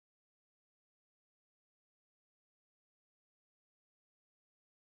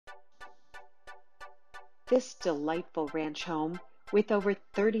This delightful ranch home, with over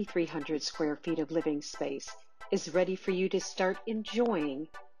 3,300 square feet of living space, is ready for you to start enjoying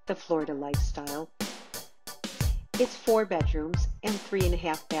the Florida lifestyle. It's 4 bedrooms and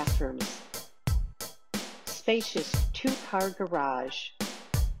 3.5 bathrooms. Spacious 2-car garage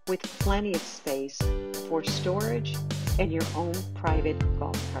with plenty of space for storage and your own private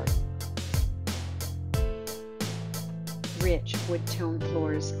golf cart. Rich wood-tone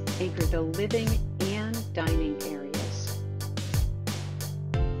floors anchor the living and dining areas.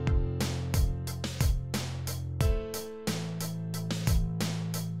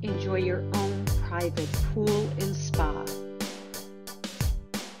 Enjoy your own private pool and spa.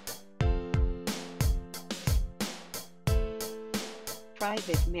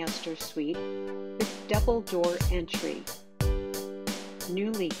 Private master suite with double door entry,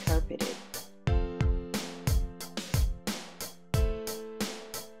 newly carpeted.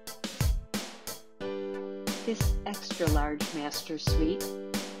 This extra large master suite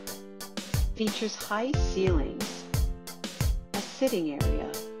features high ceilings, a sitting area,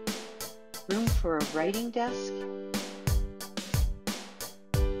 room for a writing desk,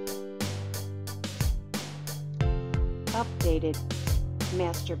 updated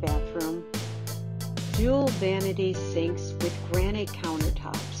master bathroom, dual vanity sinks with granite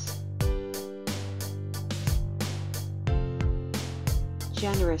countertops,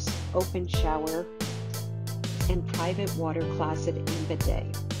 generous open shower, and private water closet and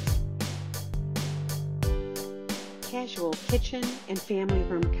bidet. Casual kitchen and family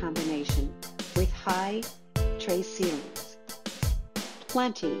room combination with high tray ceilings.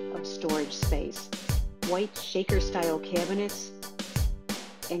 Plenty of storage space, white shaker style cabinets,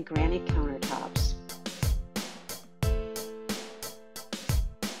 and granite countertops.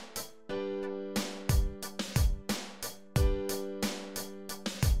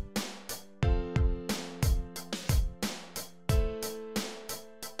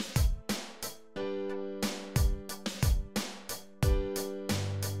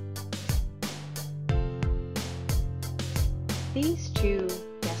 These 2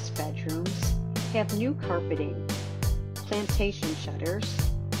 guest bedrooms have new carpeting, plantation shutters,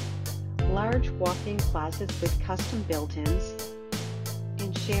 large walk-in closets with custom built-ins,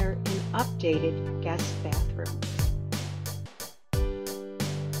 and share an updated guest bathroom.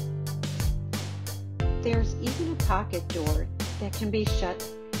 There's even a pocket door that can be shut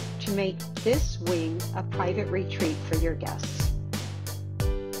to make this wing a private retreat for your guests.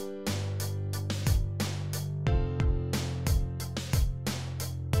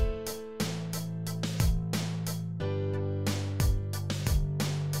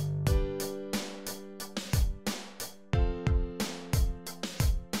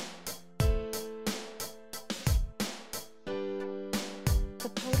 The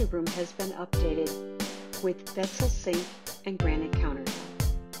powder room has been updated with vessel sink and granite countertop.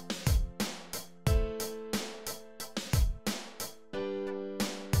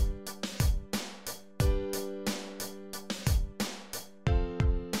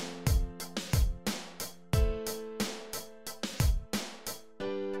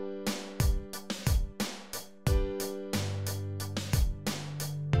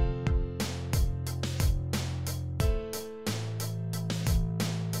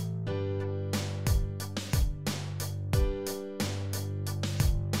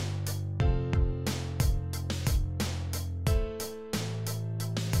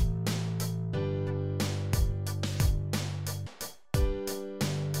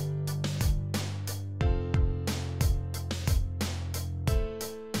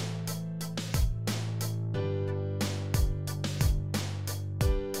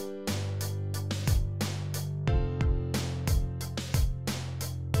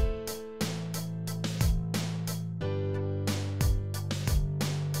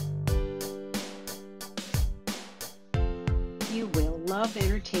 You will love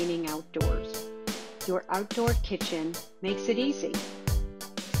entertaining outdoors. Your outdoor kitchen makes it easy.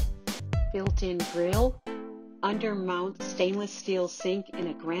 Built-in grill, under-mount stainless steel sink and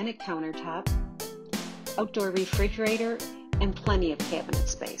a granite countertop, outdoor refrigerator, and plenty of cabinet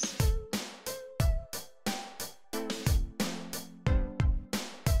space.